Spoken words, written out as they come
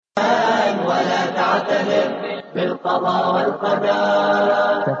ولا تعتذر بالقضاء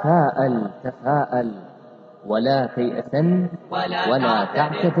والقدر. تفاءل تفاءل ولا تيأسن ولا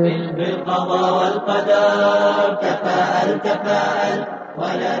تعتذر بالقضاء والقدر. تفاءل تفاءل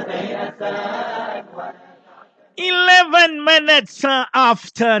ولا تيأسن. 11 minutes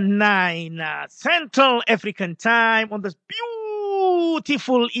after 9 Central African time on this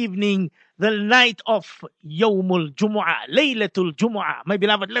beautiful evening, the night of Yawmul Jumu'ah, Laylatul Jumu'ah. My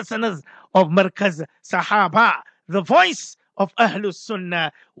beloved listeners of Markaz Sahaba, the voice of Ahlus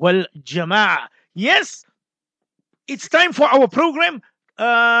Sunnah wal Jama'ah. Yes, it's time for our program,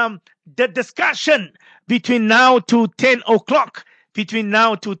 the discussion between now to 10 o'clock. Between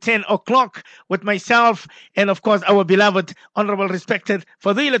now to 10 o'clock with myself and, of course, our beloved, honorable, respected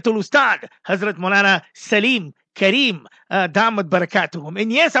Fadilatul Ustad, Hazrat Maulana Salim Kareem, Damat Barakatuhum. And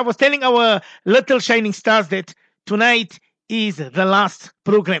yes, I was telling our little shining stars that tonight is the last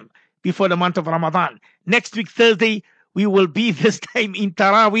program before the month of Ramadan. Next week, Thursday, we will be this time in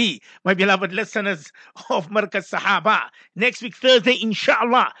Taraweeh, my beloved listeners of Markaz Sahaba. Next week, Thursday,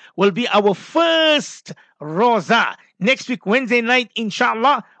 inshallah, will be our first Roza. Next week, Wednesday night,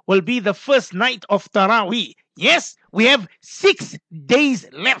 inshallah, will be the first night of Taraweeh. Yes, we have 6 days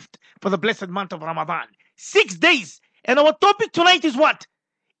left for the blessed month of Ramadan. 6 days. And our topic tonight is what?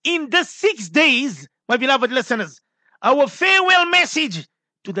 In the 6 days, my beloved listeners, our farewell message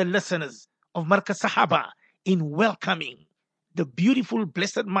to the listeners of Markaz Sahaba in welcoming the beautiful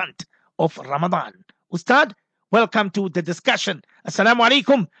blessed month of Ramadan. Ustad, welcome to the discussion. Assalamu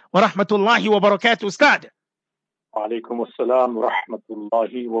alaikum wa rahmatullahi wa barakatuh, Ustad. وعليكم السلام ورحمة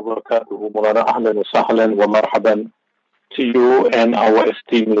الله وبركاته. مولانا أهلا وسهلا ومرحبا to you and our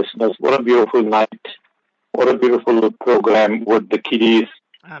esteemed listeners. What a beautiful night. What a beautiful program with the kiddies.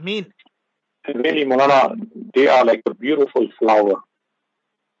 Ameen. And really, Moulana, they are like a beautiful flower.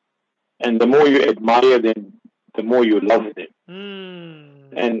 And the more you admire them, the more you love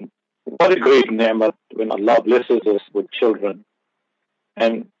them. And what a great ni'mat when Allah blesses us with children.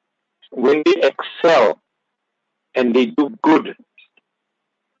 And when they excel and they do good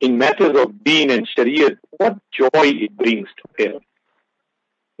in matters of deen and shariat, what joy it brings to parents.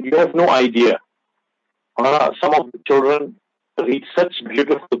 You have no idea. Some of the children read such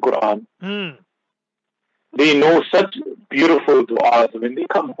beautiful Quran. They know such beautiful du'as. When they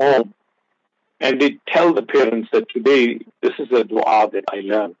come home and they tell the parents that today, this is a dua that I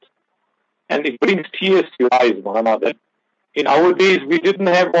learned. And it brings tears to your eyes, Maulana, that in our days, we didn't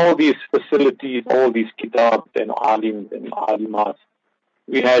have all these facilities, all these kitabs and alims and alimas.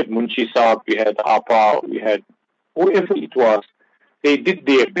 We had Munshi Saab, we had Apa, we had whoever it was. They did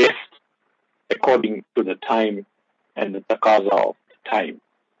their best according to the time and the taqaza of the time.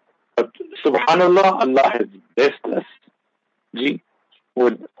 But subhanallah, Allah has blessed us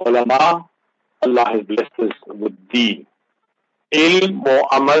with ulama, Allah has blessed us with deen. Ilm wa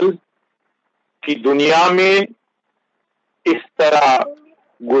amal ki dunya mein इस तरह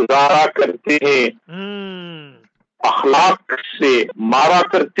गुजारा करते हैं, अखलाक से मारा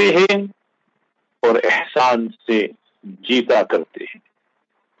करते हैं और एहसान से जीता करते हैं.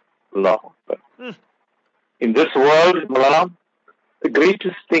 अल्लाह Akbar. In this world, Maulana, the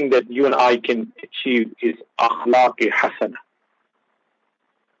greatest thing that you and I can achieve is akhlaq hasana.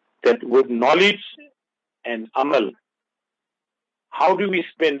 That with knowledge and amal, how do we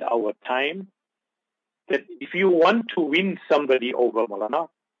spend our time? That if you want to win somebody over, Maulana,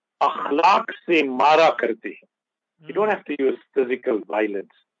 akhlaq se mara karte hain. You don't have to use physical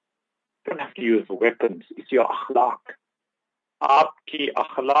violence. You don't have to use weapons. It's your akhlaq. Aapki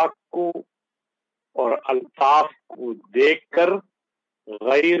akhlaq ko aur altaaf ko dekhkar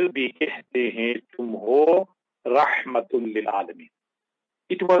ghair bhi kehte hain tum ho rahmatul lil alamin.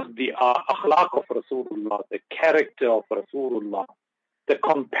 It was the akhlaq of Rasulullah, the character of Rasulullah, the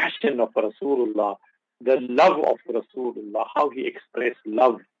compassion of Rasulullah, the love of Rasulullah, how he expressed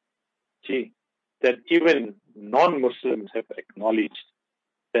love, that even non-Muslims have acknowledged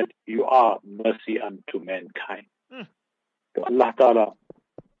that you are mercy unto mankind. So Allah Ta'ala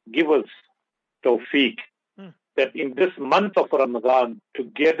give us tawfiq that in this month of Ramadan,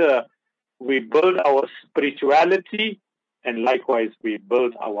 together we build our spirituality and likewise we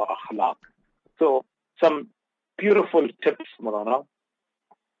build our akhlaq. So some beautiful tips, Maulana.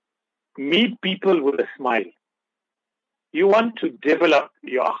 Meet people with a smile. You want to develop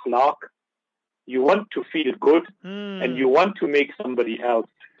your akhlaq, you want to feel good, and you want to make somebody else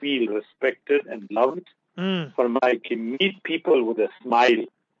feel respected and loved. फरमाए meet people with a smile.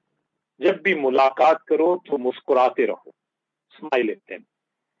 जब भी मुलाकात करो तो मुस्कुराते रहो. Smile at them.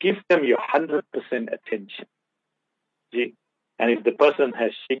 Give them your 100% attention. And if the person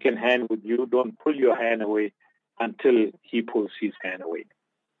has shaken hand with you, don't pull your hand away until he pulls his hand away.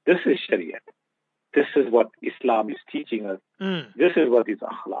 This is Sharia. This is what Islam is teaching us. This is what is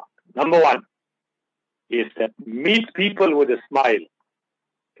akhlaq. Number one is that meet people with a smile.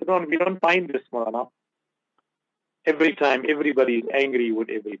 We don't find this, Maulana. Every time everybody is angry with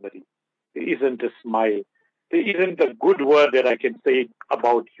everybody. There isn't a smile. There isn't a good word that I can say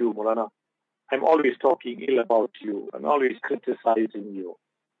about you, Maulana. I'm always talking ill about you. I'm always criticizing you.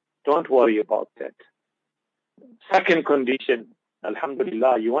 Don't worry about that. Second condition,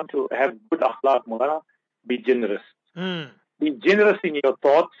 alhamdulillah, you want to have good akhlaq, Maulana, be generous. Be generous in your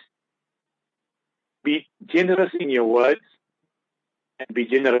thoughts, be generous in your words, and be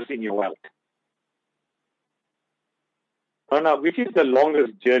generous in your wealth. Maulana, which is the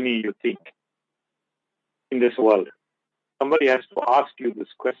longest journey you think in this world? Somebody has to ask you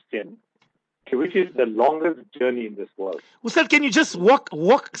this question. Which is the longest journey in this world? Ustad, can you just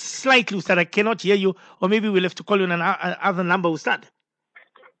walk slightly, Ustad? I cannot hear you, or maybe we'll have to call you on another number, Ustad.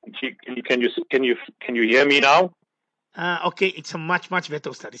 Can you hear me now? Okay, it's a much better,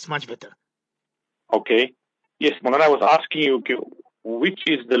 Ustad. It's much better. Okay. Yes, Maulana, I was asking you, which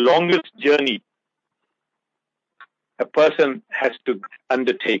is the longest journey a person has to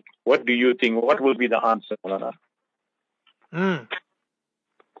undertake? What do you think? What will be the answer, Maulana?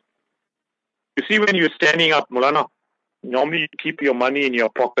 You see, when you're standing up, Maulana, normally you keep your money in your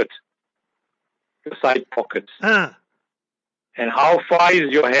pocket, your side pockets. And how far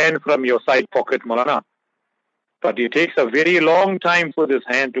is your hand from your side pocket, Maulana? But it takes a very long time for this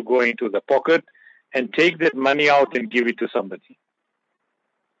hand to go into the pocket and take that money out and give it to somebody.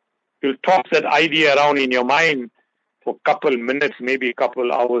 You'll toss that idea around in your mind for a couple minutes, maybe a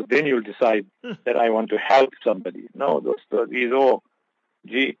couple hours, then you'll decide that I want to help somebody. No, these all,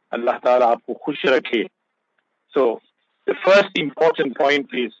 ji, Allah Ta'ala aapko khush rakhe. So, the first important point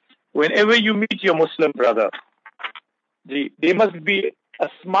is, whenever you meet your Muslim brother, there must be a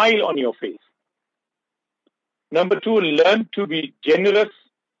smile on your face. Number two, learn to be generous.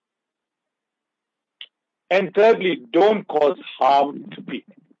 And thirdly, don't cause harm to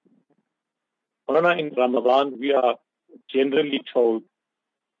people. In Ramadan, we are generally told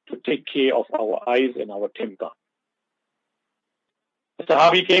to take care of our eyes and our temper. The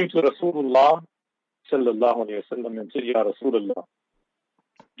Sahabi came to Rasulullah sallallahu alayhi wa sallam and said, Ya Rasulullah,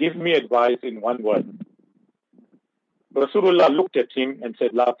 give me advice in one word. Rasulullah looked at him and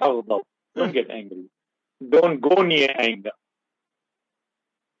said, La taghdab, don't get angry. Don't go near anger.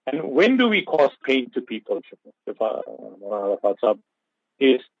 And when do we cause pain to people?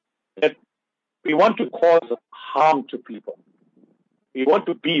 Is that we want to cause harm to people. We want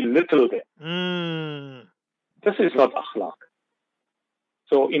to belittle them. This is not akhlaq.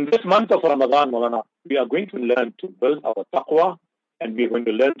 So in this month of Ramadan, Maulana, we are going to learn to build our taqwa and we are going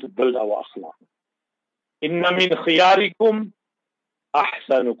to learn to build our akhlaq. Inna min khiyarikum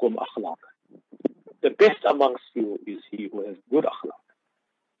ahsanukum akhlaq. The best amongst you is he who has good akhlaq.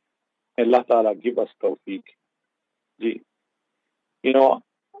 Allah Ta'ala give us tawfiq.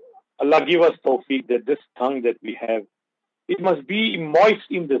 Allah give us tawfiq that this tongue that we have, it must be moist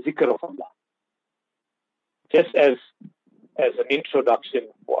in the zikr of Allah. Just as an introduction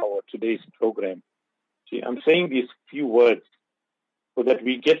for our today's program. I'm saying these few words so that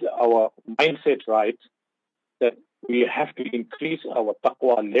we get our mindset right, that we have to increase our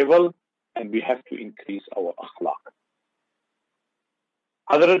taqwa level and we have to increase our akhlaq.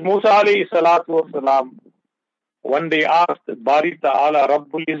 Hazrat Musa alayhi salatu wasalam one day asked Bari Ta'ala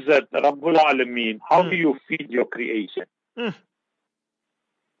Rabbul Izzat, Rabbul Alameen, how do you feed your creation?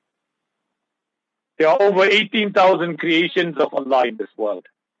 There are over 18,000 creations of Allah in this world.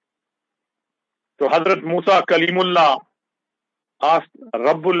 So Hazrat Musa Kalimullah asked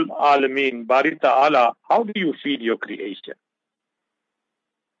Rabbul Alameen, Bari Ta'ala, how do you feed your creation?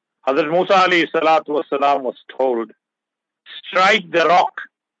 Hazrat Musa alayhi salatu wasalam was told, strike the rock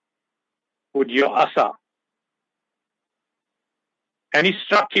with your asa. And he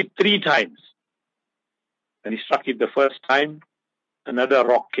struck it 3 times. And he struck it the first time, another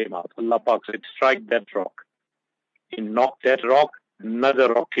rock came out. Allah Pak said, strike that rock. He knocked that rock,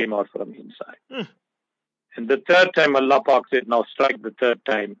 another rock came out from inside. And the third time Allah Pak said, now strike the third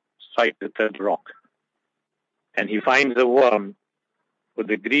time, strike the third rock. And he finds a worm with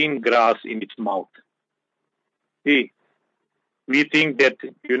the green grass in its mouth. See, we think that,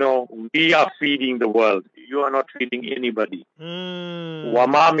 we are feeding the world. You are not feeding anybody.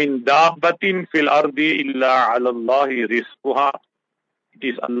 وَمَا مِن دَابَّةٍ فِي الْأَرْضِ إِلَّا عَلَى اللَّهِ رِزْقُهَا. It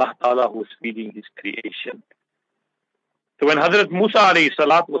is Allah Ta'ala who is feeding His creation. So when Hazrat Musa alayhi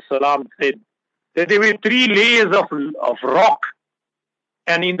salatu wasalam said that there were 3 layers of rock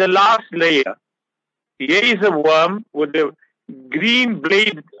And in the last layer, here is a worm with a green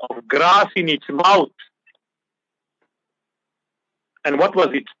blade of grass in its mouth. And what was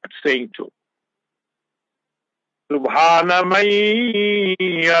it saying to? Subhana man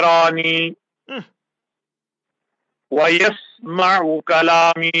yarani wa yasma'u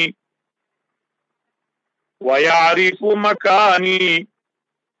kalami wa ya'rifu makani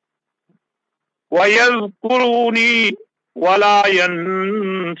wa yadhkuruni wa la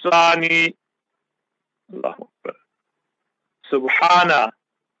yansani. Allahu Akbar. Subhana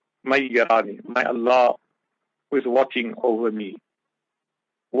man yarani, my Allah who is watching over me.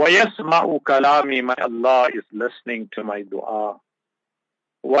 وَيَسْمَعُ كَلَامِي, my Allah is listening to my dua.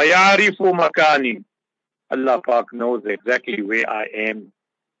 وَيَعْرِفُ مَكَانِي, Allah Pak knows exactly where I am.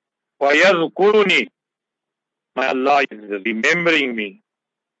 وَيَذْكُرُنِي, my Allah is remembering me.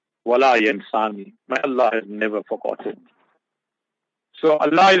 وَلَا يَنْسَانِي, my Allah has never forgotten. So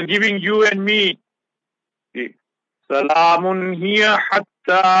Allah is giving you and me Salamun hiya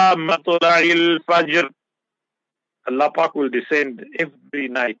hatta matla'il fajr. Allah Pak will descend every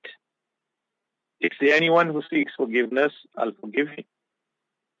night. If there anyone who seeks forgiveness, I'll forgive him.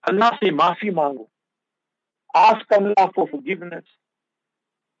 Allah say, maafi mango. Ask Allah for forgiveness.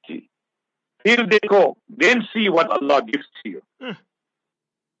 Fir dekho, then see what Allah gives to you.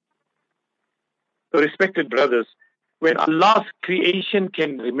 So respected brothers, when Allah's creation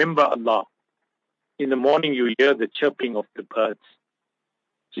can remember Allah, in the morning you hear the chirping of the birds.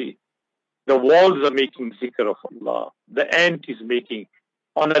 See, the walls are making zikr of Allah. The ant is making.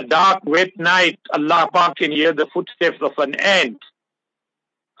 On a dark, wet night, Allah Pak can hear the footsteps of an ant.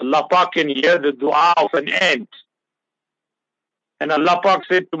 Allah Pak can hear the dua of an ant. And Allah Pak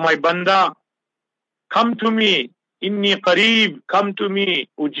said to my banda, come to me. Inni qareeb, come to me.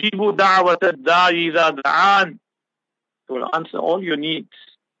 Ujibu da'wat ad-da'i idha da'an. It will answer all your needs.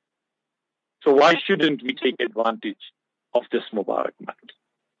 So why shouldn't we take advantage of this Mubarak month?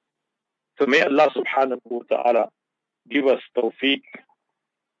 So may Allah subhanahu wa ta'ala give us tawfiq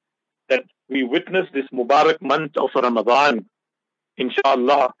that we witness this Mubarak month of Ramadan,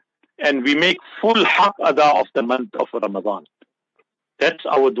 inshallah, and we make full haq ada of the month of Ramadan. That's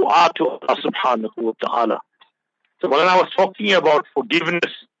our dua to Allah subhanahu wa ta'ala. So when I was talking about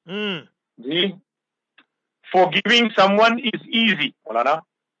forgiveness, forgiving someone is easy, Maulana.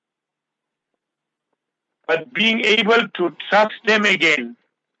 But being able to trust them again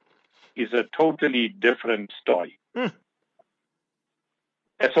is a totally different story.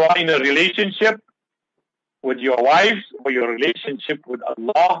 That's why in a relationship with your wife or your relationship with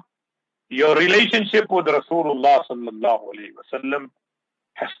Allah, your relationship with Rasulullah sallallahu alaihi wasallam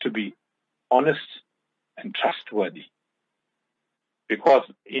has to be honest and trustworthy. Because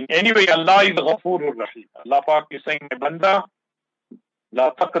in any way, Allah is Ghafoorur Rahim. Allah Pak is saying, my banda,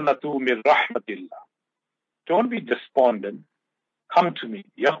 la taqnatu min rahmatillah. Don't be despondent. Come to me.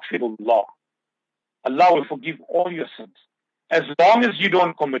 Yaghfirullah. Allah will forgive all your sins. As long as you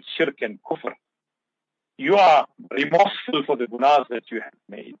don't commit shirk and kufr, you are remorseful for the gunas that you have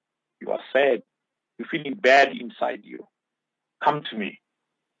made. You are sad. You're feeling bad inside you. Come to me.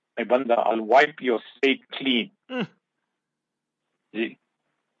 My banda, I'll wipe your slate clean. You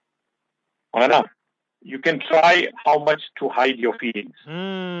can try how much to hide your feelings.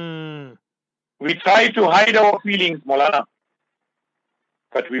 We try to hide our feelings, Maulana,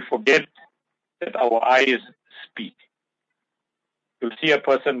 but we forget that our eyes speak. You'll see a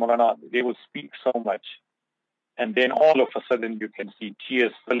person, Maulana, they will speak so much, and then all of a sudden you can see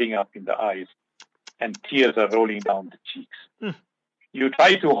tears filling up in the eyes, and tears are rolling down the cheeks. You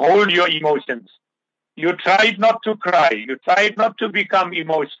try to hold your emotions. You tried not to cry. You tried not to become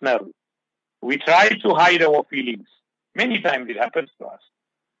emotional. We try to hide our feelings. Many times it happens to us.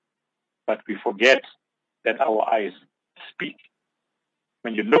 But we forget that our eyes speak.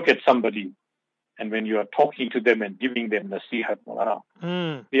 When you look at somebody and when you are talking to them and giving them nasihat,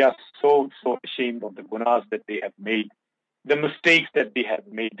 they are so ashamed of the gunas that they have made, the mistakes that they have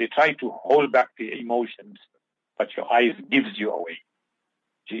made. They try to hold back their emotions, but your eyes gives you away.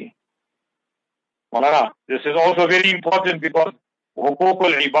 Gee. This is also very important because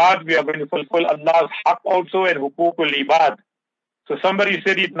hukukul ibad, we are going to fulfill Allah's haq also, and hukukul ibad. So somebody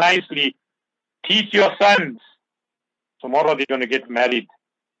said it nicely, teach your sons. Tomorrow they're going to get married.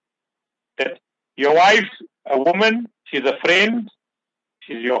 That your wife, a woman, she's a friend,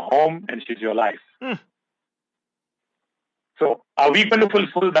 she's your home, and she's your life. So are we going to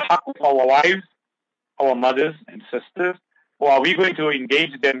fulfill the haq of our wives, our mothers and sisters, or are we going to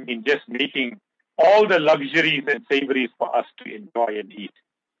engage them in just making all the luxuries and savories for us to enjoy and eat?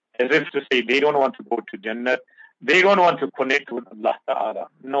 As if to say they don't want to go to Jannah, They don't want to connect with Allah Ta'ala.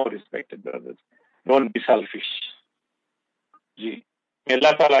 No, respected brothers. Don't be selfish. May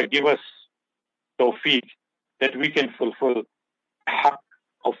Allah Ta'ala give us tawfiq that we can fulfill the haqq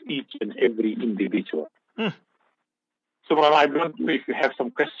of each and every individual. So, I don't know if you have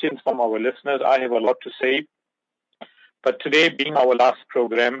some questions from our listeners. I have a lot to say. But today, being our last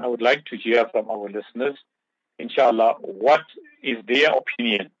program, I would like to hear from our listeners, inshallah, what is their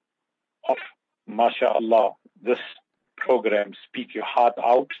opinion of, mashallah, this program, Speak Your Heart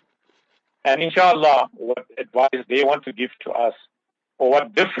Out. And inshallah, what advice they want to give to us, or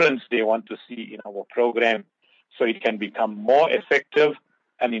what difference they want to see in our program, so it can become more effective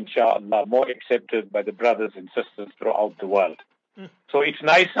and inshallah more accepted by the brothers and sisters throughout the world. So it's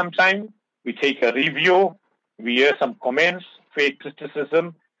nice sometimes we take a review, we hear some comments, fair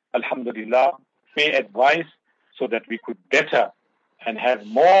criticism, alhamdulillah, fair advice, so that we could better and have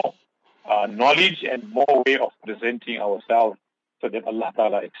more knowledge and more way of presenting ourselves, so that Allah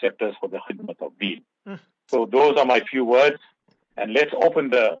Ta'ala accept us for the khidmat of deen. So those are my few words, and let's open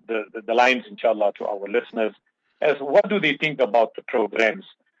the lines inshallah to our listeners as what do they think about the programs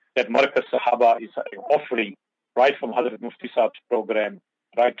that Markaz Sahaba is offering, right from Hazrat Mufti Saab's program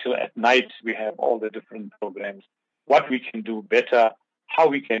right till at night. We have all the different programs, what we can do better, how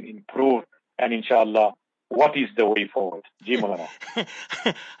we can improve, and inshallah what is the way forward.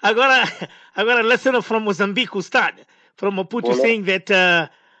 I got a listener from Mozambique, Ustad, from Maputo, saying that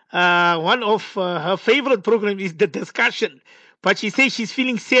one of her favorite programs is the discussion, but she says she's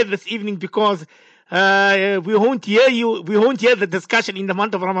feeling sad this evening because we won't hear the discussion in the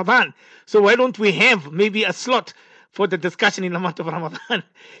month of Ramadan. So why don't we have maybe a slot for the discussion in the month of Ramadan?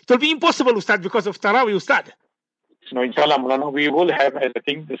 It will be impossible, Ustad, because of Taraweeh, Ustad. No, inshallah, Mulana, we will have, I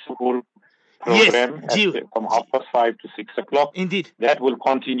think, the school program from 5:30 to 6 o'clock. Indeed. That will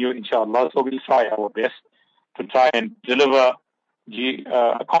continue, inshallah. So we'll try our best to try and deliver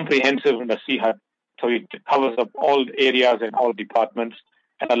a comprehensive nasihat, so it covers up all areas and all departments,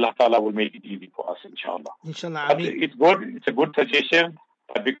 and Allah Ta'ala will make it easy for us, inshallah. Inshallah. But it's good. It's a good suggestion.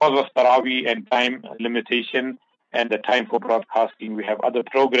 But because of Taraweeh and time limitation and the time for broadcasting, we have other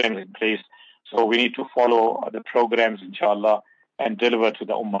programs in place. So we need to follow the programs, inshallah, and deliver to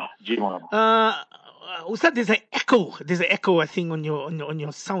the ummah. Ustad, there's an echo, I think, on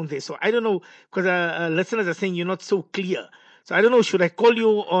your sound there. So I don't know, because listeners are saying you're not so clear. So I don't know, should I call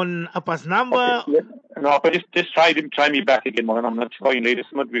you on Appa's number? Okay, yeah. No, but just try me back again, man. I'm not sure in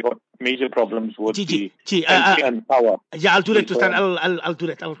latest month we got major problems with the and power. Yeah, I'll do that, Ustad. I'll do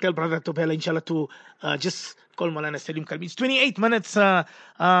that. I'll tell Brother Tobela, inshallah, to just call Mawlana Salim Karim. It's 28 minutes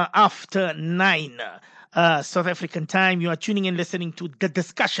after 9. South African time. You are tuning in, listening to the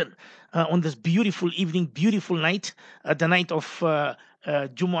discussion on this beautiful evening, beautiful night, the night of Jumu'ah,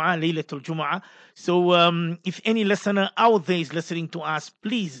 Laylatul Jumu'ah. So if any listener out there is listening to us,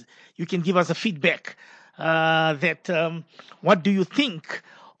 please, you can give us a feedback that what do you think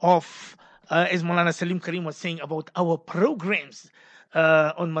of, as Mawlana Salim Karim was saying, about our programs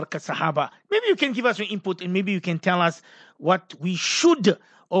on Markaz Sahaba. Maybe you can give us your input, and maybe you can tell us what we should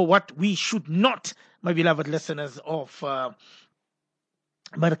or what we should not, my beloved listeners of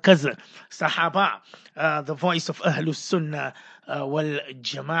Markaz Sahaba, the voice of Ahlus Sunnah wal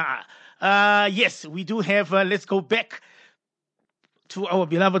Jama'ah. Yes, we do have, let's go back to our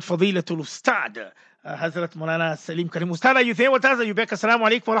beloved Fadilatul Ustad, Hazrat Mawlana Salim Karim. Ustad, are you there with us? Are you back? Assalamu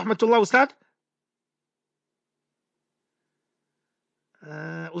alaikum wa rahmatullah, Ustad.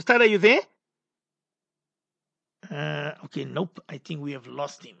 Ustad, are you there? Okay, nope. I think we have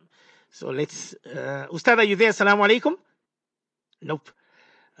lost him. So let's, Ustad, are you there? Assalamu alaikum. Nope.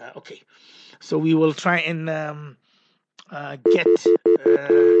 Okay. So we will try and get,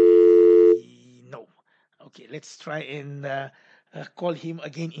 no. Okay, let's try and call him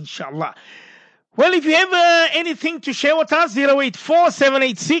again, inshallah. Well, if you have anything to share with us,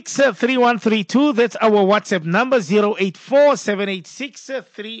 084-786-3132. That's our WhatsApp number,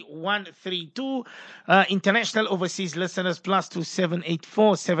 084-786-3132. International overseas listeners, +2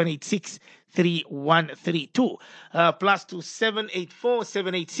 784-786-3132.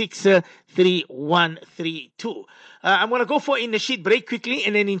 +2 784-786-3132. I'm going to go for in the sheet break quickly,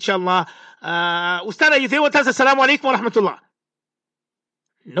 and then inshallah. Ustad, are you there with us? Assalamu alaikum wa rahmatullah.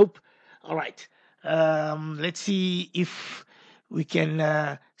 Nope. All right. Let's see if we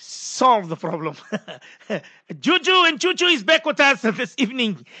can solve the problem. Juju is back with us this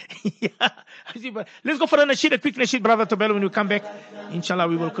evening. Yeah. Let's go for a quick nasheed, Brother Tobel. When we come back, inshallah,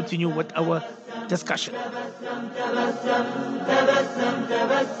 we will continue with our discussion.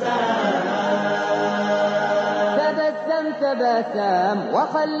 تبسم تبسم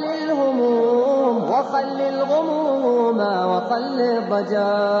وخل الهموم وخل الغموم وخل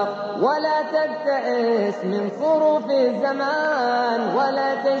الضجر، ولا تبتئس من صروف الزمان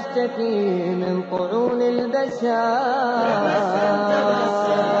ولا تشتكي من طعون البشر.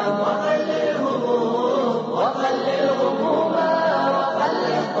 تبسم وخل الهموم وخل الغموم وخل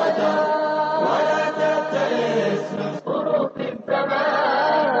الضجر، ولا تبتئس من صروف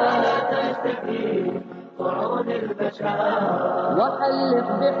الزمان ولا تشتكي من طعون البشر. وحلق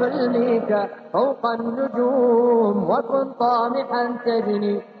بحلمك فوق النجوم وكن طامحا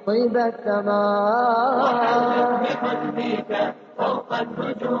تجني طيب السماء. وحلق بحلمك فوق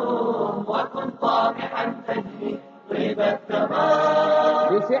النجوم وكن طامحا تجني طيب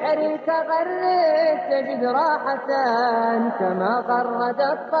السماء. بشعرك غرد تجد راحة كما غرد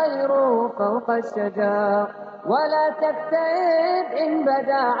الطير فوق الشجر، ولا تبتئد إن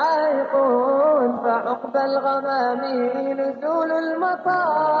بدا عائق فعقب الغمام نزول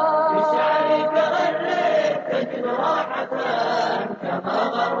المطر. بشعرك غرد تجد راحة كما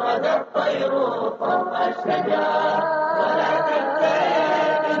غرد الطير فوق الشجر، ولا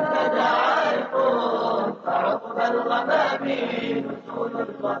تبتئد إن بدا عائق فعقب الغمام نزول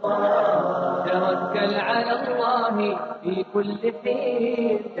المطر. توكل على الله في كل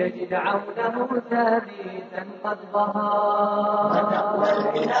حين تجد عونه ثابتا قد ظهر. وتقوى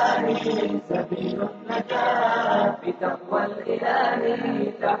الإله سبيل النجاة، بتقوى الإله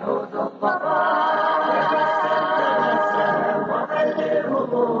تحوز الظفر. وخل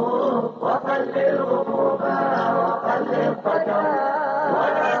الهموم وخل الغموم وخل الضجر،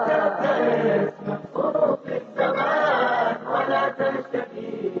 ولا تبتئس من ظروف الزمان ولا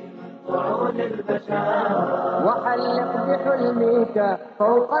تشتكي من طعون البشر. وحلق بحلمك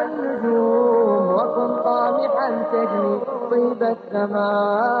فوق النجوم وكن طامحا تجني طيب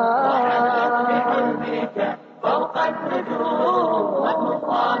السماء. وحلق بحلمك فوق النجوم وكن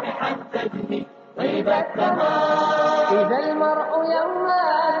طامحا تجني طيب السماء. إذا المرء يوما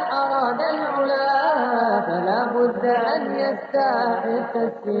أراد العلا فلا بد أن يستعد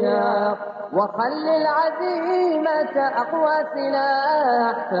السياق، وخل العزيمة أقوى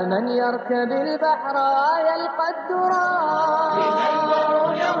سلاح فمن يركب البحر يلقى الدراع. إذا المرء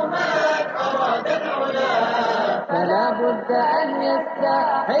يوما أراد العلا فلا بد أن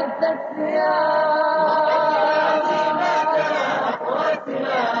يستعد السياق،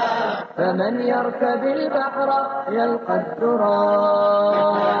 فمن يركب البحر يلقى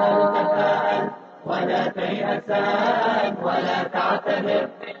الدراع. ولا تيأسان ولا تعتذر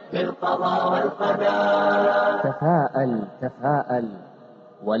بالقضاء والقدر. تفاءل تفاءل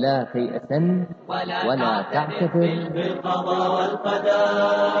ولا تيأسن ولا تعتذر بالقضاء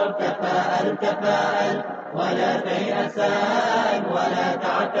والقدر. تفاءل تفاءل ولا تيأسان ولا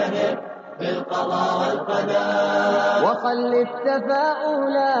تعتذر بالقضاء والقدر. وخل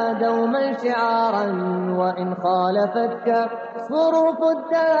التفاؤل دوما شعارا وإن خالفتك ظروف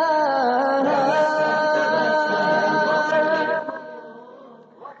الدهر.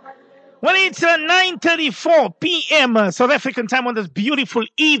 Well, it's 9:34 p.m. South African time on this beautiful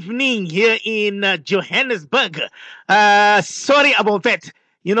evening here in Johannesburg. Sorry about that.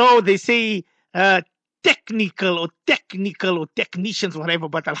 You know, they say technical or technicians, whatever.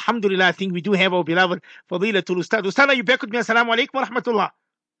 But alhamdulillah, I think we do have our beloved Fadilatul Ustad. Ustad, are you back with me? Assalamu alaikum wa rahmatullah.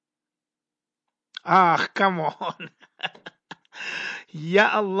 Ah, come on. Ya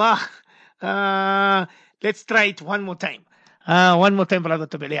Allah. Let's try it one more time. One more time, brother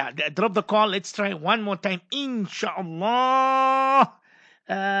Tabel. Yeah, drop the call. Let's try one more time. Inshallah.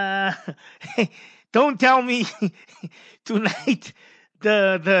 Don't tell me tonight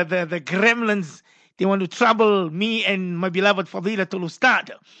the gremlins, they want to trouble me and my beloved Fadilatul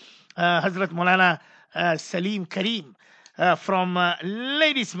Ustad, Hazrat Maulana Salim Kareem from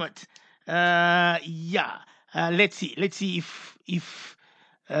Ladysmith. Let's see if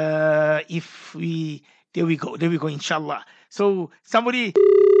we there we go, inshallah. So somebody,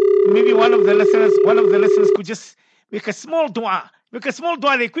 maybe one of the listeners could just make a small dua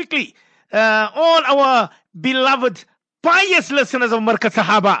there quickly. All our beloved pious listeners of Markaz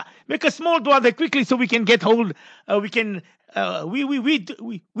Sahaba, make a small dua there quickly so we can get hold. We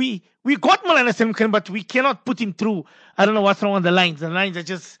got Maulana Salim Karim, but we cannot put him through. I don't know what's wrong on the lines. The lines are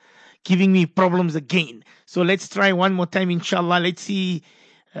just giving me problems again. So let's try one more time, inshallah. Let's see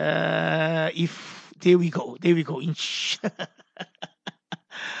if there we go.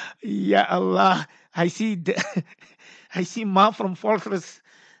 Ya Allah. I see Ma from Fortress.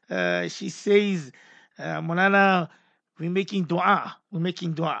 She says, Maulana, we're making dua.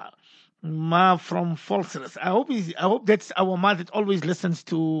 Ma from Fortress. I hope that's our Ma that always listens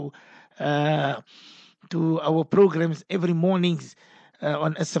to to our programs every mornings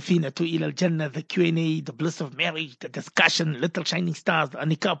on As-Safina to Ila Al-Jannah, the Q&A, the bliss of marriage, the discussion, Little Shining Stars, the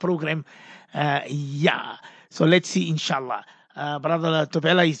Anika program. Yeah. So let's see, inshallah. Brother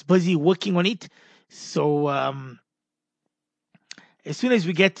Tobela is busy working on it. So as soon as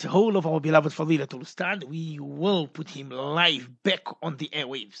we get hold of our beloved Fadilatul Ustad, we will put him live back on the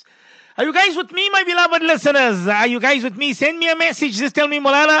airwaves. Are you guys with me, my beloved listeners? Are you guys with me? Send me a message. Just tell me,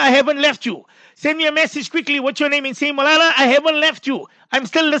 Molana, I haven't left you. Send me a message quickly. What's your name? And say, Molana, I haven't left you. I'm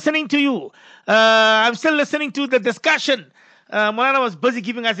still listening to you. I'm still listening to the discussion. Molana was busy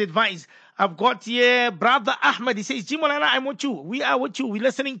giving us advice. I've got here Brother Ahmed. He says, Molana, I'm with you. We are with you. We're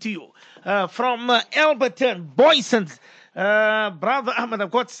listening to you. From Alberton, Boysons. Brother Ahmed, I've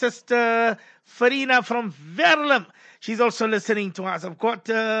got Sister Farina from Verulam. She's also listening to us. I've got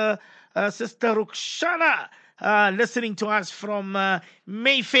Sister Rukshana listening to us from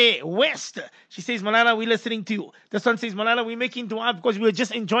Mayfair West. She says, Malala, we're listening to you. This one says, Malala, we're making dua because we're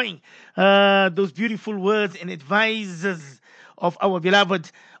just enjoying those beautiful words and advices of our beloved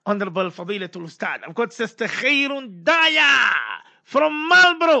Honorable Fadilatul Ustad. I've got Sister Khairun Daya from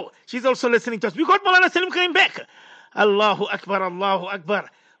Marlborough. She's also listening to us. We got Malala Salim coming back. Allahu Akbar, Allahu Akbar.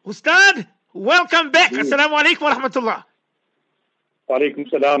 Ustad, welcome back. Assalamu alaikum wa rahmatullah. Wa alaikum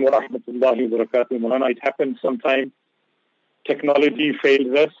salam wa rahmatullahi wa barakatuh. Mulana, it happens sometimes. Technology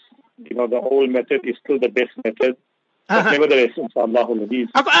fails us. You know, the old method is still the best method. But nevertheless, inshallah.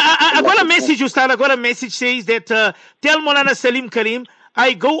 I got a message, Ustad. I got a message says that tell Maulana Salim Karim,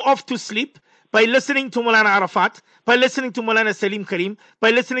 I go off to sleep by listening to Maulana Arafat, by listening to Maulana Salim Karim, by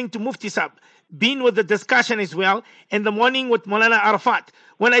listening to Mufti Sab, being with the discussion as well, in the morning with Maulana Arafat.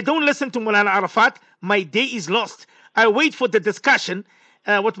 When I don't listen to Maulana Arafat, my day is lost. I wait for the discussion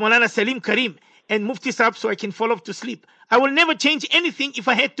with Maulana Salim Karim and Mufti Sab so I can fall off to sleep. I will never change anything. If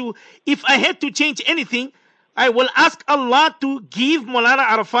I had to change anything, I will ask Allah to give Maulana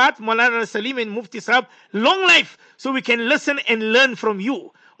Arafat, Maulana Salim and Mufti Sab long life so we can listen and learn from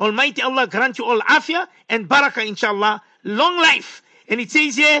you. Almighty Allah grant you all afia and barakah, inshallah, long life. And it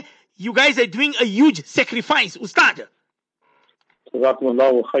says here, you guys are doing a huge sacrifice, Ustad.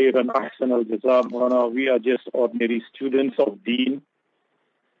 Jazakumullahu khairan, ahsan al-jazam. We are just ordinary students of Deen.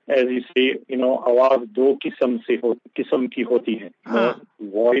 As you say, you know, आवाज दो किस्म की होती है.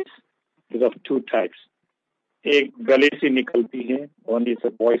 Voice is of two types. एक गले से निकलती है, one is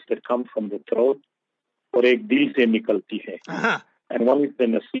a voice that comes from the throat, और एक दिल से निकलती है. And one is the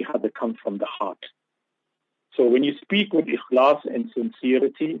nasiha that comes from the heart. So when you speak with ikhlas and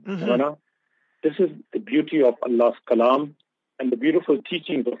sincerity, this is the beauty of Allah's kalam and the beautiful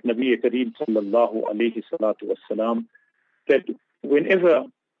teachings of Nabi Kareem sallallahu alayhi salatu wasalam, that whenever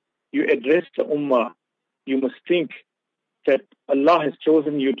you address the ummah, you must think that Allah has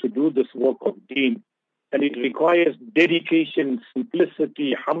chosen you to do this work of deen, and it requires dedication,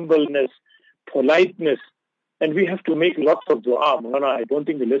 simplicity, humbleness, politeness, and we have to make lots of dua. I don't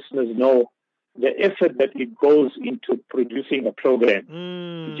think the listeners know the effort that it goes into producing a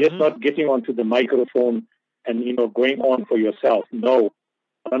program. Just not getting onto the microphone and, you know, going on for yourself. No.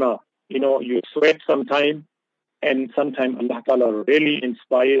 You know, you sweat sometime, and sometimes Allah Ta'ala really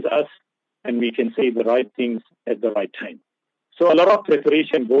inspires us, and we can say the right things at the right time. So a lot of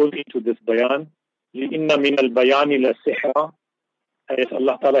preparation goes into this bayan. Inna min al-bayani la sihra. As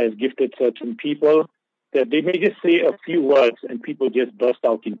Allah Ta'ala has gifted certain people, that they may just say a few words and people just burst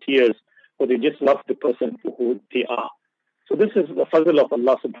out in tears, or they just love the person for who they are. So this is the fazl of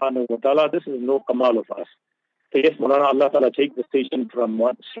Allah subhanahu wa ta'ala. This is no kamal of us. So yes, Maulana, Allah Ta'ala take the station from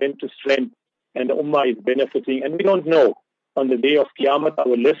one strength to strength, and the ummah is benefiting. And we don't know, on the day of Qiyamah,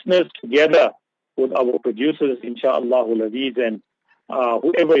 our listeners together with our producers, insha'Allah, Aziz, and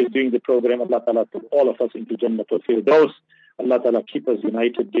whoever is doing the program, Allah Ta'ala put all of us into Jannatul Firdaus. Allah Ta'ala keep us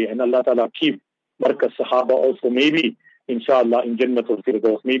united there, and Allah Ta'ala keep Barkat Sahaba also, maybe, inshallah, in Jannatul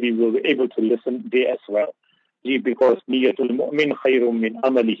Firdaus. Maybe we'll be able to listen there as well. Because niyatul mu'min khayrun min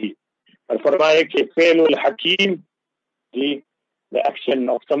amalihi. Al-Farmaya ke Failul Hakim, the action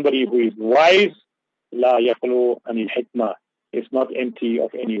of somebody who is wise, la yaqlu anil hikmah, is not empty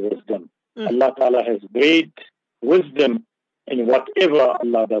of any wisdom. Allah Ta'ala has great wisdom in whatever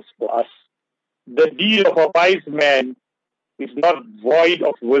Allah does for us. The deed of a wise man is not void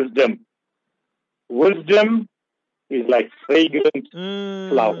of wisdom. Wisdom is like fragrant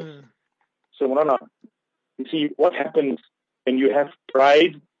flowers. So, you see what happens when you have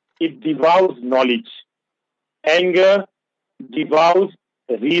pride? It devours knowledge. Anger devours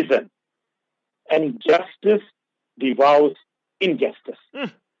reason. And justice devours injustice. I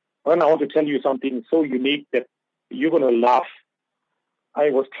want to tell you something so unique that you're going to laugh. I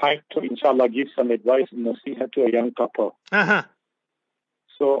was trying to, inshallah, give some advice and nasiha to a young couple. Uh-huh.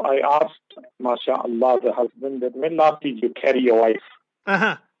 So I asked, MashaAllah, the husband, that when last did you carry your wife?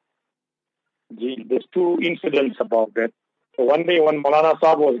 Uh-huh. There's two incidents about that. So one day when Maulana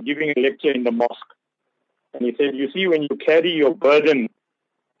Sahib was giving a lecture in the mosque, and he said, you see, when you carry your burden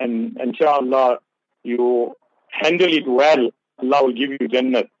and inshallah you handle it well, Allah will give you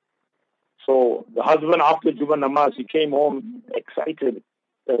Jannah. So the husband, after Jummah Namaz, he came home excited.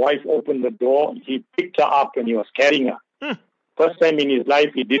 The wife opened the door, he picked her up and he was carrying her. First time in his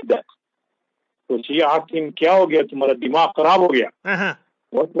life he did that. So she asked him, Kya ho gaya tumhara dimag kharab ho gaya? Uh-huh.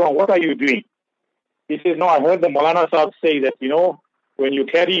 What's wrong? What are you doing? He says, no, I heard the Maulana Sahib say that, when you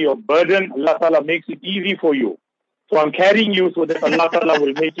carry your burden, Allah Ta'ala makes it easy for you. So I'm carrying you so that Allah Ta'ala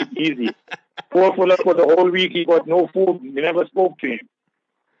will make it easy. Poor fella, for the whole week, he got no food. We never spoke to him.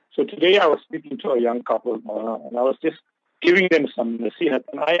 So today I was speaking to a young couple, and I was just giving them some nasihat.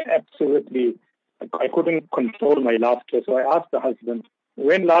 And I couldn't control my laughter. So I asked the husband,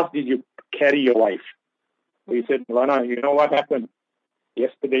 when last did you carry your wife? So he said, Maulana, you know what happened?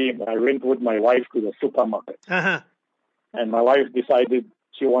 Yesterday, I went with my wife to the supermarket. Uh-huh. And my wife decided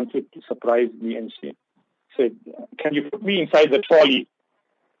she wanted to surprise me, and she said, can you put me inside the trolley?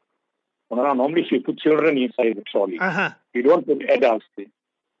 Well, normally she put children inside the trolley. Uh-huh. You don't put adults there.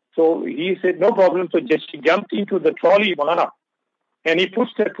 So he said, no problem. So she jumped into the trolley, and he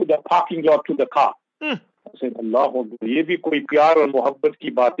pushed her to the parking lot, to the car. I said, Allah, ye bhi koi pyar aur mohabbat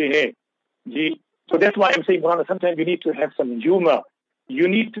ki baatein hai. Ji. So that's why I'm saying, sometimes you need to have some humor. You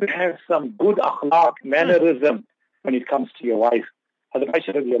need to have some good akhlaq, mannerism when it comes to your wife. Hazrat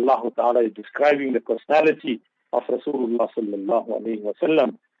Aisha radiallahu ta'ala is describing the personality of Rasulullah sallallahu alayhi wa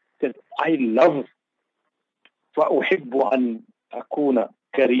sallam. Said, I love فَأُحِبُّ أَنْ أَكُونَ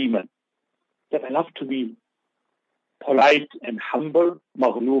كَرِيمًا. That I love to be polite and humble,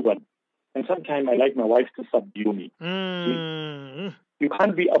 maghluban. And sometimes I like my wife to subdue me. You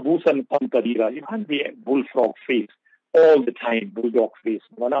can't be abusan qamtarira. You can't be a bullfrog face all the time, bulldog face.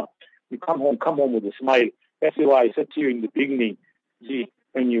 You come home with a smile. That's why I said to you in the beginning,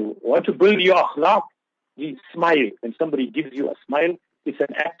 when you want to build your akhlaq, smile. When somebody gives you a smile, it's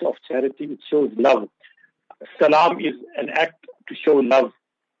an act of charity. It shows love. Salam is an act to show love.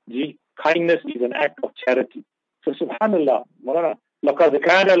 Kindness is an act of charity. So subhanallah, لَقَدْ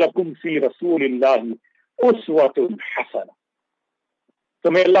كَانَ لَكُمْ فِي رَسُولِ اللَّهِ أُسْوَةٌ حَسَنَةٌ.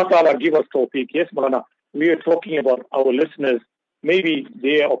 So may Allah Ta'ala give us tawfiq. Yes, Maulana, we are talking about our listeners, maybe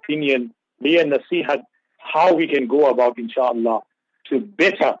their opinion, their nasihat, how we can go about, inshallah, to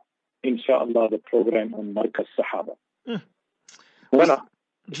better, inshallah, the program on Markaz Sahaba. Maulana,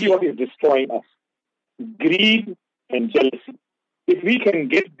 see what is destroying us? Greed and jealousy. If we can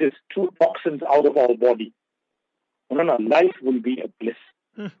get these two toxins out of our body, Maulana, life will be a bliss.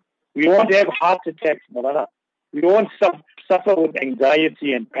 We won't have heart attacks, Maulana. We won't suffer with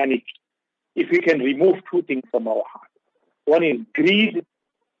anxiety and panic if we can remove two things from our heart. One is greed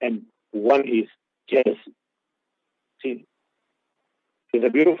and one is jealousy. See, there's a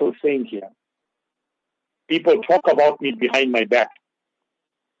beautiful saying here. People talk about me behind my back.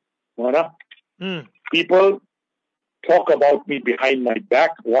 Maulana, people talk about me behind my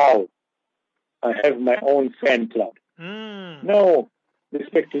back. Wow, I have my own fan club. No,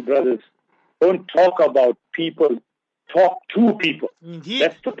 respected brothers, don't talk about people. Talk to people. Indeed.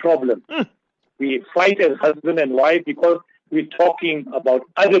 That's the problem. We fight as husband and wife because we're talking about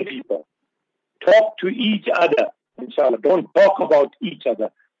other people. Talk to each other, inshallah. Don't talk about each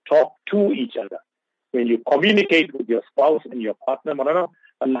other. Talk to each other. When you communicate with your spouse and your partner,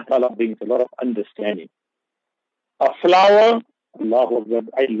 Allah Ta'ala brings a lot of understanding. A flower, I love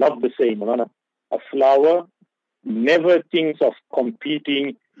the saying, a flower never thinks of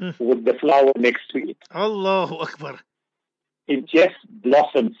competing with the flower next to it. Allahu Akbar. It just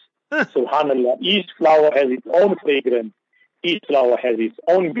blossoms. Subhanallah. Each flower has its own fragrance. Each flower has its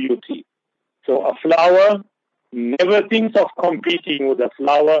own beauty. So a flower never thinks of competing with a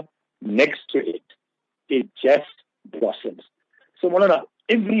flower next to it. It just blossoms. So Maulana,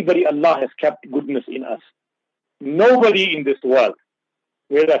 everybody, Allah has kept goodness in us. Nobody in this world,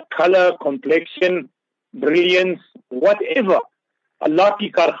 whether color, complexion, brilliance, whatever, Allah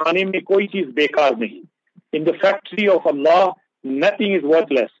ki karkhane mein koi cheez bekar nahi. In the factory of Allah, nothing is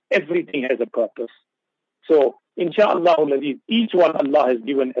worthless. Everything has a purpose. So, inshallah, each one Allah has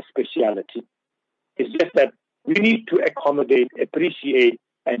given a speciality. It's just that we need to accommodate, appreciate,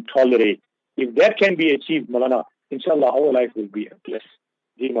 and tolerate. If that can be achieved, Maulana, inshallah, our life will be a bliss.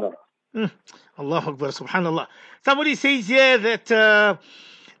 Allahu Akbar, subhanallah. Somebody says here that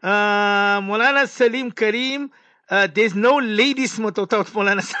Maulana Salim Kareem, There's no ladies motor without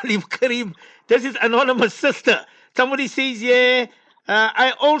Maulana Salim Karim. This is anonymous sister. Somebody says, yeah,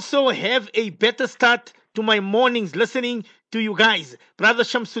 I also have a better start to my mornings listening to you guys. Brother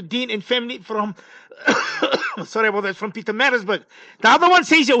Shamsuddin and family from, sorry about that, from Peter Marisburg. The other one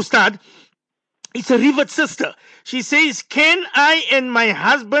says, yeah, Ustad, it's a rivet sister. She says, can I and my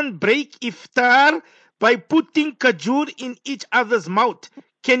husband break iftar by putting kajur in each other's mouth?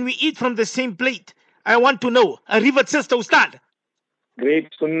 Can we eat from the same plate? I want to know. A rivet sister, Ustad. Great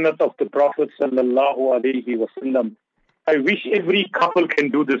sunnat of the Prophet sallallahu alaihi wasallam. I wish every couple can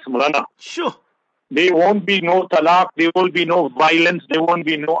do this, Mulana. Sure. There won't be no talaq, there will be no violence, there won't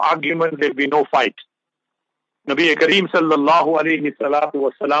be no argument, there will be no fight. Nabi Kareem sallallahu alayhi salatu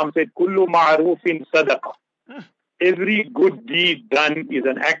wasalam said, Kullu ma'arufin sadaqah. Every good deed done is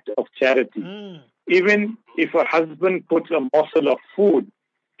an act of charity. Even if a husband puts a morsel of food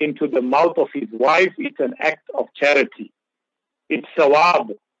into the mouth of his wife, it's an act of charity. It's sawab.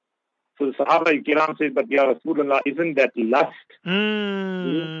 So the Sahaba Kiram said, but Ya Rasulullah, isn't that lust?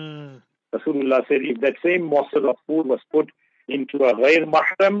 Rasulullah said, if that same morsel of food was put into a ghair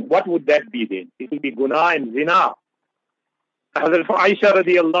mahram, what would that be then? It would be guna and zina. Hazrat Aisha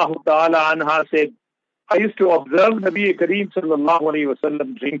radiallahu ta'ala anha said, I used to observe Nabi Kareem sallallahu alayhi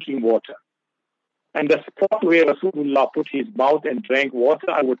wasallam drinking water. And the spot where Rasulullah put his mouth and drank water,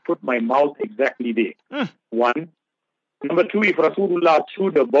 I would put my mouth exactly there. One. Number two, if Rasulullah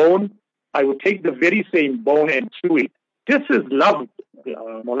chewed a bone, I would take the very same bone and chew it. This is love,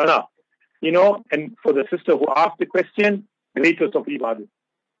 Maulana. You know, and for the sister who asked the question, greatest of ibadah.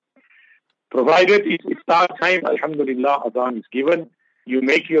 Provided it's iftar time, alhamdulillah, adhan is given. You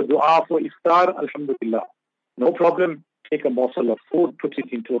make your dua for iftar, alhamdulillah. No problem. Take a morsel of food, put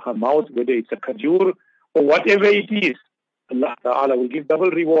it into her mouth, whether it's a kajur or whatever it is. Allah Ta'ala will give double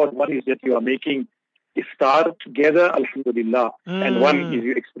reward. One is that you are making iftar together, alhamdulillah. And one is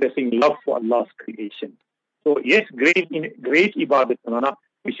you expressing love for Allah's creation. So yes, great ibadat, Manana.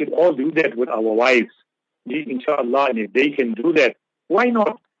 We should all do that with our wives. Inshallah, and if they can do that, why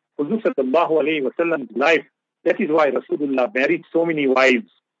not? Huzur sallallahu alayhi wa sallam's life, that is why Rasulullah married so many wives.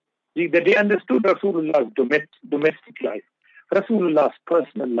 That they understood Rasulullah's domestic life, Rasulullah's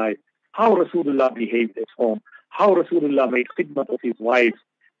personal life, how Rasulullah behaved at home, how Rasulullah made khidmat of his wives,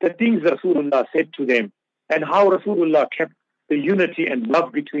 the things Rasulullah said to them, and how Rasulullah kept the unity and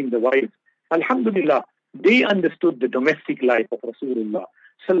love between the wives. Alhamdulillah, they understood the domestic life of Rasulullah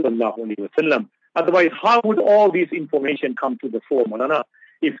sallallahu alayhi wa sallam. Otherwise, how would all this information come to the fore, Maulana?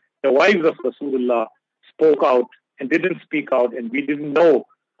 If the wives of Rasulullah spoke out and didn't speak out and we didn't know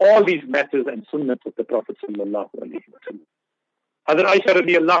all these matters and sunnahs of the Prophet sallallahu alayhi wa sallam. Hazrat Aisha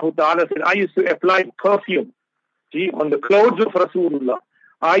radiallahu ta'ala said, I used to apply perfume on the clothes of Rasulullah.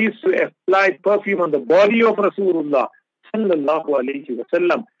 I used to apply perfume on the body of Rasulullah sallallahu alayhi wa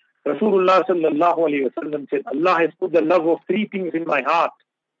sallam. Rasulullah sallallahu alayhi wa sallam said, Allah has put the love of three things in my heart.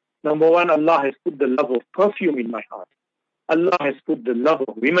 Number one, Allah has put the love of perfume in my heart. Allah has put the love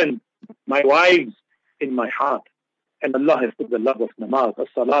of women, my wives, in my heart. And Allah has put the love of namaz,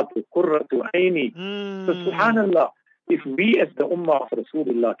 as-salatu, qurratu aini. So subhanallah, if we as the ummah of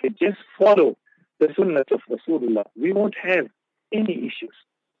Rasulullah can just follow the sunnah of Rasulullah, we won't have any issues.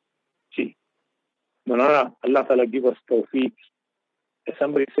 See, Manana, Allah Ta'ala give us tawfiq. As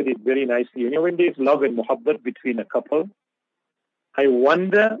somebody said it very nicely, you know, when there's love and muhabbat between a couple, I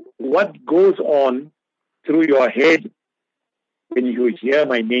wonder what goes on through your head when you hear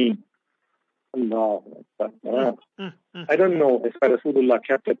my name. Allah. I don't know if Rasulullah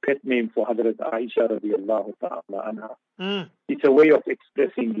kept a pet name for Hazrat Aisha radiallahu ta'ala anha. It's a way of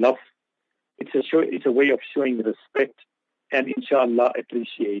expressing love. It's a way of showing respect and inshallah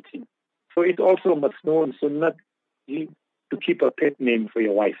appreciating. So it's also masnoon sunnat to keep a pet name for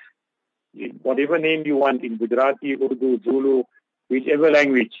your wife. Whatever name you want in Gujarati, Urdu, Zulu, whichever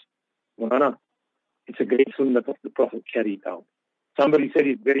language. It's a great sunnah of the Prophet carried out. Somebody said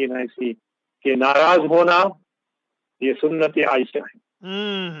it very nicely. कि नाराज होना ये सुन्नत आयशा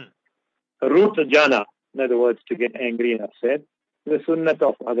है. रूठ जाना, in other words, to get angry and upset, the sunnat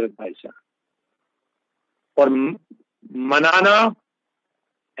of Hazrat Aisha. Or manana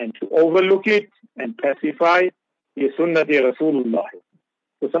and to overlook it and pacify, ये sunnat Rasulullah.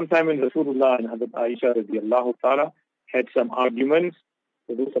 So sometime when Rasulullah and Hazrat Aisha radiallahu ta'ala had some arguments,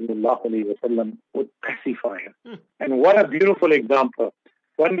 Rasulullah sallallahu alayhi wa sallam would pacify her. And what a beautiful example.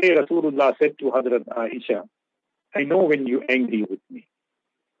 One day Rasulullah said to Hazrat Aisha, I know when you're angry with me.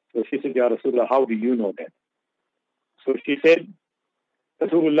 So she said, Ya Rasulullah, how do you know that? So she said,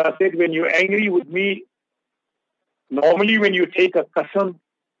 Rasulullah said, when you're angry with me, normally when you take a qasam,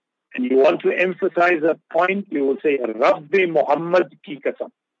 and you want to emphasize a point, you will say, Rabbi Muhammad ki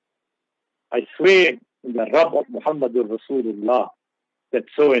kasam. I swear in the Rabb of Muhammadur Rasulullah that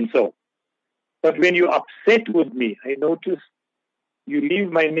so and so. But when you're upset with me, I notice you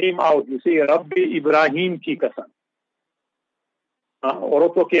leave my name out. You say Rabbi Ibrahim ki kasam.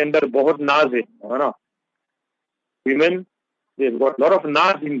 औरतों के अंदर बहुत नाज है ना? Women, they've got a lot of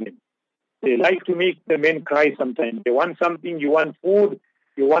naaz in them. They like to make the men cry sometimes. They want something, you want food,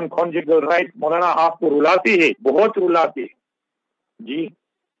 you want conjugal rights. Maulana, आपको रुलाते हैं, बहुत रुलाते हैं. जी.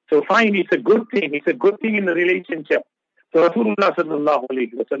 So fine, it's a good thing. It's a good thing in the relationship. So Rasulullah sallallahu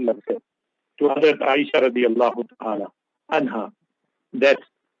alayhi wa sallam said to Hazrat Aisha radiyallahu ta'ala anha that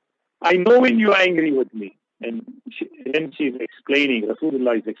I know when you're angry with me. And then she's explaining,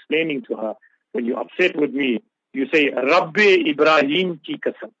 Rasulullah is explaining to her, when you're upset with me, you say, Rabbi Ibrahim ki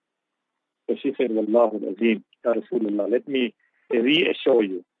kasam. So she said, Wallahu azim, Ya Rasulullah, let me reassure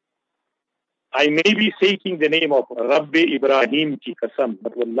you. I may be taking the name of Rabbi Ibrahim ki kasam,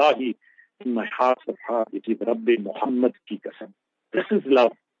 but wallahi, in my heart of heart, it is Rabbi Muhammad ki kasam. This is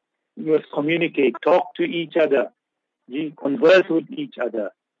love. You must communicate, talk to each other, converse with each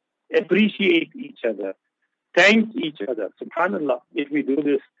other, appreciate each other, thank each other. Subhanallah, if we do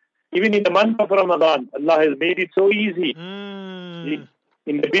this, even in the month of Ramadan, Allah has made it so easy. In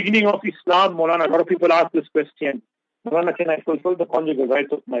the beginning of Islam, Maulana, a lot of people ask this question, Maulana, can I fulfill the conjugal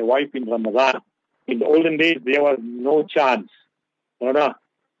rights of my wife in Ramadan? In the olden days, there was no chance. Maulana,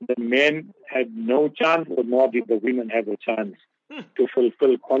 the men had no chance, or nor did the women have a chance to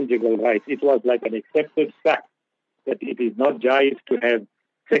fulfill conjugal rights. It was like an accepted fact that it is not jais to have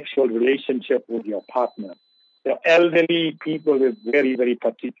sexual relationship with your partner. The elderly people were very, very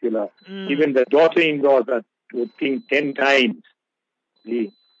particular. Even the daughter-in-laws would think 10 times.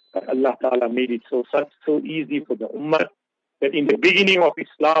 But Allah Ta'ala made it so easy for the ummah that in the beginning of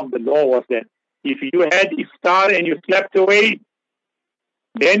Islam, the law was that if you had iftar and you slept away,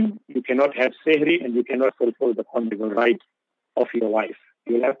 then you cannot have sehri and you cannot fulfill the conjugal rights of your wife.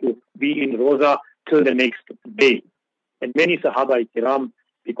 You will have to be in roza till the next day. And many Sahaba Kiram,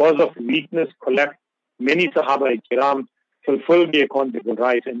 because of weakness, collapsed. Many Sahaba Kiram fulfilled their conjugal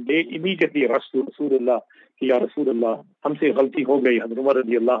rights and they immediately rushed to Rasulullah. Ya Rasulullah, humse ghalti ho gayi. Hazrat Umar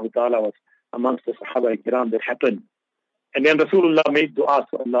radiyallahu ta'ala was amongst the Sahaba Kiram that happened. And then Rasulullah made dua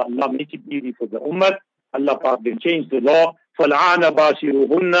to Allah, Allah make it easy for the ummah. Allah Pak then changed the law. فَالْعَانَ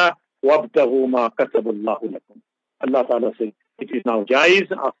بَاشِرُهُنَّ وَابْتَغُوا مَا كَتَبَ اللَّهُ لَكُمْ. Allah Ta'ala said, it is now jais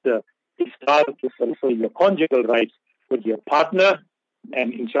after iftar to fulfill your conjugal rights with your partner.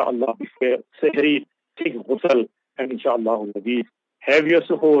 And inshallah, before sehri, take ghusl, and inshallah, have your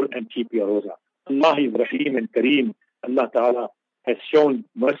suhoor and keep your roza. Allah is Rahim and Kareem. Allah Ta'ala has shown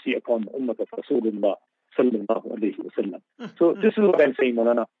mercy upon the ummah of Rasulullah sallallahu alayhi wa sallam. So this is what I'm saying,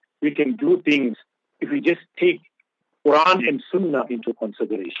 Maulana. We can do things if we just take Quran and Sunnah into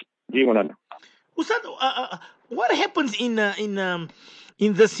consideration. Ji Maulana. Ustad, what happens in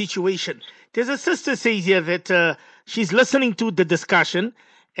this situation? There's a sister says here that she's listening to the discussion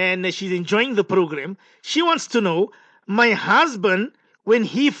and she's enjoying the program. She wants to know, my husband, when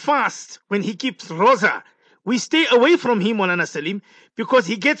he fasts, when he keeps roza, we stay away from him, Maulana Salim, because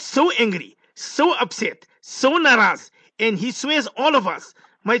he gets so angry, so upset, so naraz, and he swears all of us.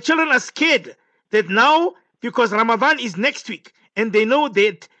 My children are scared that now, because Ramadan is next week, and they know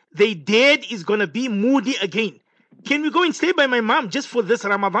that their dad is going to be moody again. Can we go and stay by my mom just for this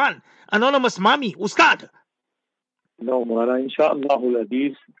Ramadan? Anonymous mommy, Ustad. No, Maulana, inshallah,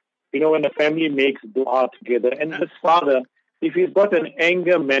 when a family makes dua together, and this father, if he's got an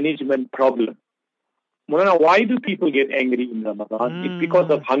anger management problem, Maulana, why do people get angry in Ramadan? It's because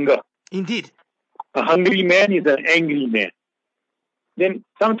of hunger. Indeed. A hungry man is an angry man. Then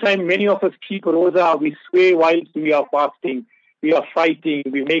sometimes many of us keep roza, we swear whilst we are fasting, we are fighting,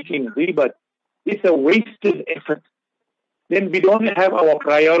 we're making ribat. It's a wasted effort. Then we don't have our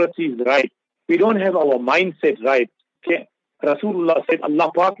priorities right. We don't have our mindset right. Okay. Rasulullah said,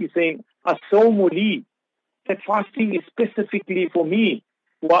 Allah Pak is saying, As-sawmu li, that fasting is specifically for me.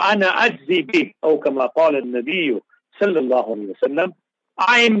 Wa ana ajzi bih, or kama qala al-Nabi sallallahu alayhi wa sallam.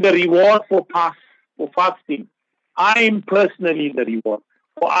 I am the reward for fasting. I am personally the reward.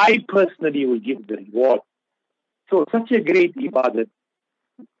 Or I personally will give the reward. So such a great ibadat.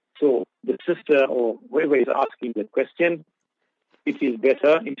 So the sister or whoever is asking the question, it is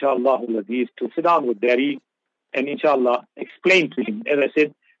better, inshallah, to sit down with daddy and inshallah explain to him. As I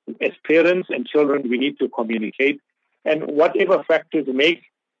said, as parents and children, we need to communicate. And whatever factors make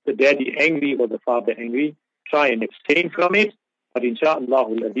the daddy angry or the father angry, try and abstain from it. But inshallah,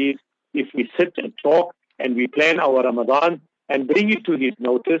 if we sit and talk and we plan our Ramadan and bring it to his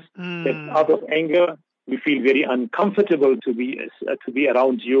notice that out of anger, we feel very uncomfortable to be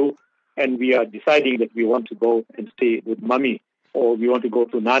around you, and we are deciding that we want to go and stay with mommy, or we want to go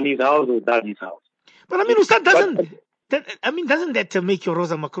to Nani's house or Daddy's house. But I mean, Ustad, doesn't that make your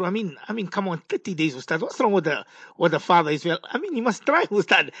rosa makruh? I mean, come on, 30 days, Ustad. What's wrong with the father as well? I mean, you must try,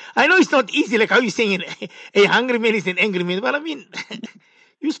 Ustad. I know it's not easy, like how you're saying a hungry man is an angry man, but I mean,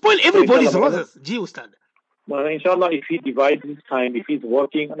 you spoil everybody's rosas. Gee, Ustad. Well, inshallah, if he divides his time, if he's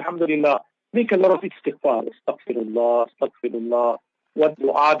working, alhamdulillah, make a lot of istighfar. Astaghfirullah, astaghfirullah. What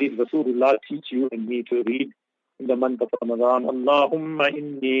dua did Rasulullah teach you and me to read in the month of Ramadan? Allahumma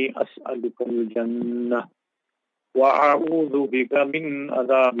inni as'aluka al-jannah wa a'udhu bika min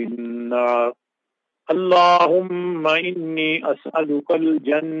adhabin nar. Allahumma inni as'aluka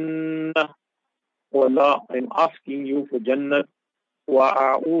al-jannah. Oh Allah, I'm asking you for Jannah.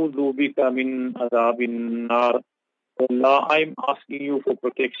 وَأَعُوذُ بِكَ مِنْ عَذَابِ النَّارِ. Allah, I'm asking you for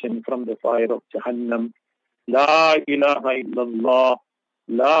protection from the fire of Jahannam. La ilaha illallah.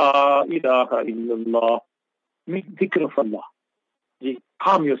 La ilaha illallah. Make dhikr of Allah.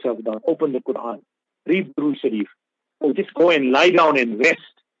 Calm yourself down. Open the Quran. Read Durud Sharif. Or just go and lie down and rest.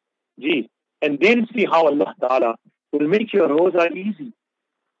 And then see how Allah Ta'ala will make your roza easy.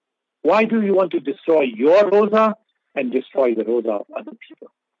 Why do you want to destroy your roza and destroy the roza of other people?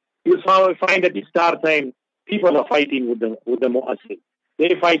 You'll find at the start time, people are fighting with the muazzin.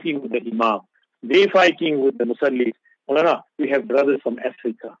 They're fighting with the imam. They're fighting with the musallis. We have brothers from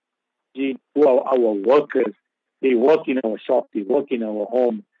Africa, who are our workers. They work in our shop. They work in our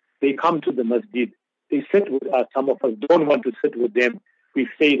home. They come to the masjid. They sit with us. Some of us don't want to sit with them. We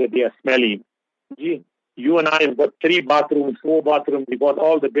say that they are smelly. You and I have got 3 bathrooms, 4 bathrooms. We got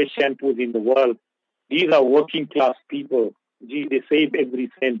all the best shampoos in the world. These are working class people. They save every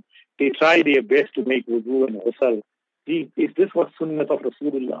cent. They try their best to make wudu and ghusl. Is this what sunnat of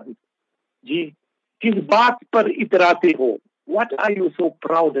Rasulullah is? Kis baat par itrate ho. What are you so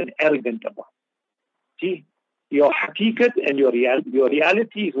proud and arrogant about? Your haqiqat and your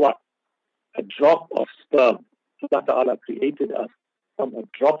reality is what? A drop of sperm. Allah Ta'ala created us from a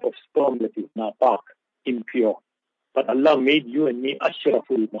drop of sperm that is napak, impure. But Allah made you and me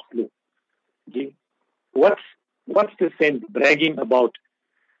ashraful makhluq. What's the sense bragging about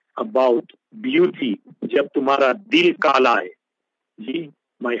beauty? Jab tumhara dil kala hai.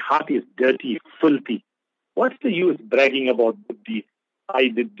 My heart is dirty, filthy. What's the use bragging about good deeds? I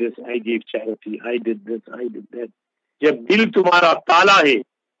did this, I gave charity, I did this, I did that. Jab dil tumhara kala hai,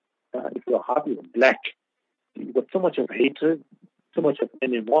 if your heart is black, you've got so much of hatred, so much of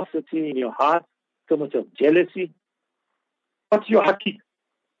animosity in your heart, so much of jealousy. What's your haqiq?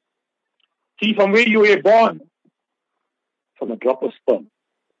 See, from where you were born, from a drop of sperm.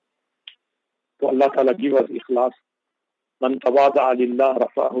 So Allah Ta'ala give us ikhlas. Man tawada'a lillah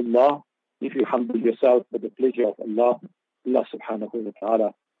rafa'ahu Allah. If you humble yourself for the pleasure of Allah, Allah subhanahu wa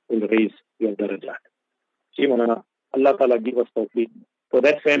ta'ala will raise your darajat. See, Allah Ta'ala give us tawfiq. For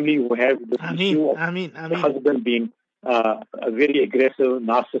that family who have the issue of the husband being a very aggressive,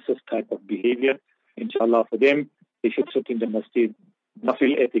 narcissist type of behavior, inshallah, for them, they should sit in the masjid,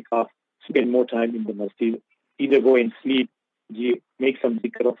 nafil etikaf, spend more time in the masjid, either go and sleep, make some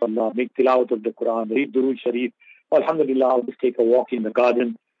dhikr of Allah, make tilawat of the Quran, read Durud Sharif, alhamdulillah, just take a walk in the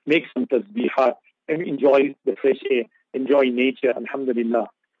garden, make some tasbihat, and enjoy the fresh air, enjoy nature, alhamdulillah,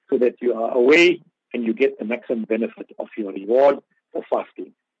 so that you are away and you get the maximum benefit of your reward for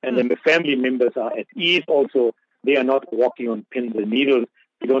fasting. And then the family members are at ease also. They are not walking on pins and needles.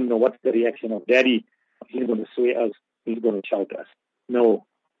 We don't know what's the reaction of daddy. He's going to sway us. He's going to shout us. No.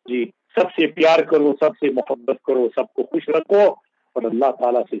 सबसे प्यार करो, सबसे मोहब्बत करो, सबको खुश रखो, और अल्लाह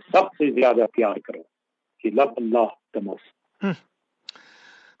ताला से सबसे ज्यादा प्यार करो. Love Allah the most.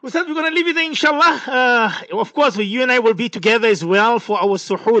 Ustad, we're going to leave it there, inshallah. Of course, you and I will be together as well for our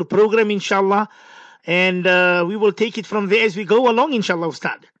suhoor program, inshallah. And we will take it from there as we go along, inshallah,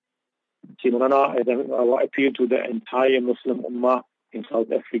 Ustad. I appeal to the entire Muslim Ummah in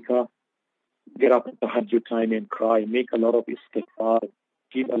South Africa. Get up at the Tahajjud time and cry. Make a lot of istighfar.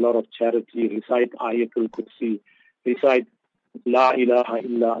 Give a lot of charity. Recite Ayatul Kursi. Recite La ilaha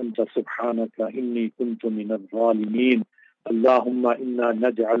illa anta subhanaka inni kuntu min al-zalimin. Allahumma inna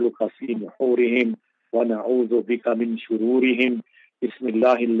naj'aluka fi nuhurihim wa na'udhu bika min shururihim.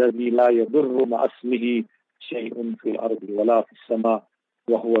 Bismillahi alladhi la yadurru ma'asmihi shay'un fil ardi wa la fis sama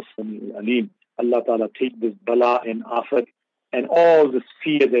wa huwa as-sami'ul alim. Allah Ta'ala take this bala and afat and all this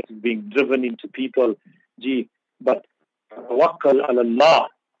fear that is being driven into people. But tawakkal ala Allah.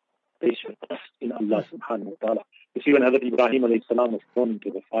 They should trust in Allah subhanahu wa ta'ala. You see, when Hazrat Ibrahim alayhi salam was thrown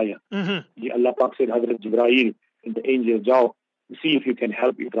into the fire, Allah Pak said, Hazrat Jibreel and the angel, Jao, see if you can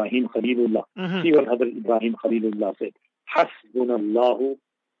help Ibrahim Khalilullah. See what Hazrat Ibrahim Khalilullah said. Hasbunallahu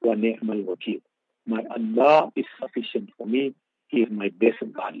wa ni'mal wakil. My Allah is sufficient for me. He is my best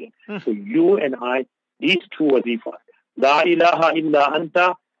guardian. So you and I, these two wazifas. La ilaha illa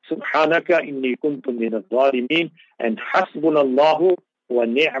anta subhanaka inni kuntu min al-zalimin, and hasbunallahu wa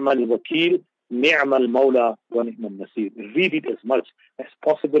ni'mal wakil, ni'mal mawla wa ni'mal nasir. Read it as much as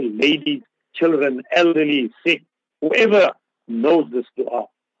possible. Ladies, children, elderly, sick, whoever knows this dua,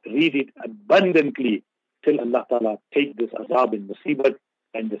 read it abundantly till Allah Ta'ala take this azab and musibat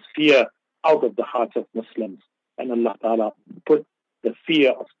and this fear out of the hearts of Muslims. And Allah Ta'ala put the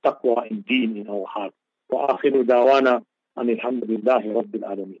fear of taqwa and deen in our hearts. Wa akhiru dawana alhamdulillahi rabbil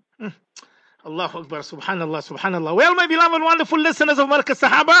alameen. Allahu Akbar, subhanallah, subhanallah. Well, my beloved, wonderful listeners of Markaz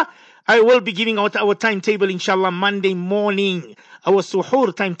Sahaba, I will be giving out our timetable, inshallah, Monday morning, our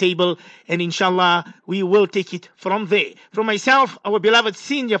suhoor timetable, and inshallah, we will take it from there. From myself, our beloved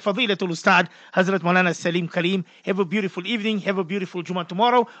senior Fadilatul Ustad, Hazrat Maulana Salim Karim, have a beautiful evening, have a beautiful Jummah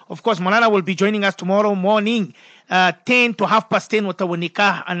tomorrow. Of course, Maulana will be joining us tomorrow morning, 10 to 10:30 with our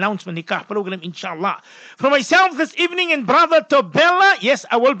nikah announcement, nikah program, inshallah. From myself this evening and brother Tobella, yes,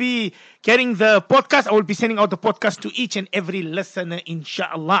 I will be carrying the podcast. I will be sending out the podcast to each and every listener,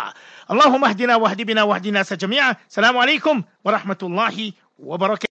 inshallah. Allahumma ahdina wa ahdibina wa ahdina sa jami'a. Assalamu alaikum wa rahmatullahi wa barakatuh.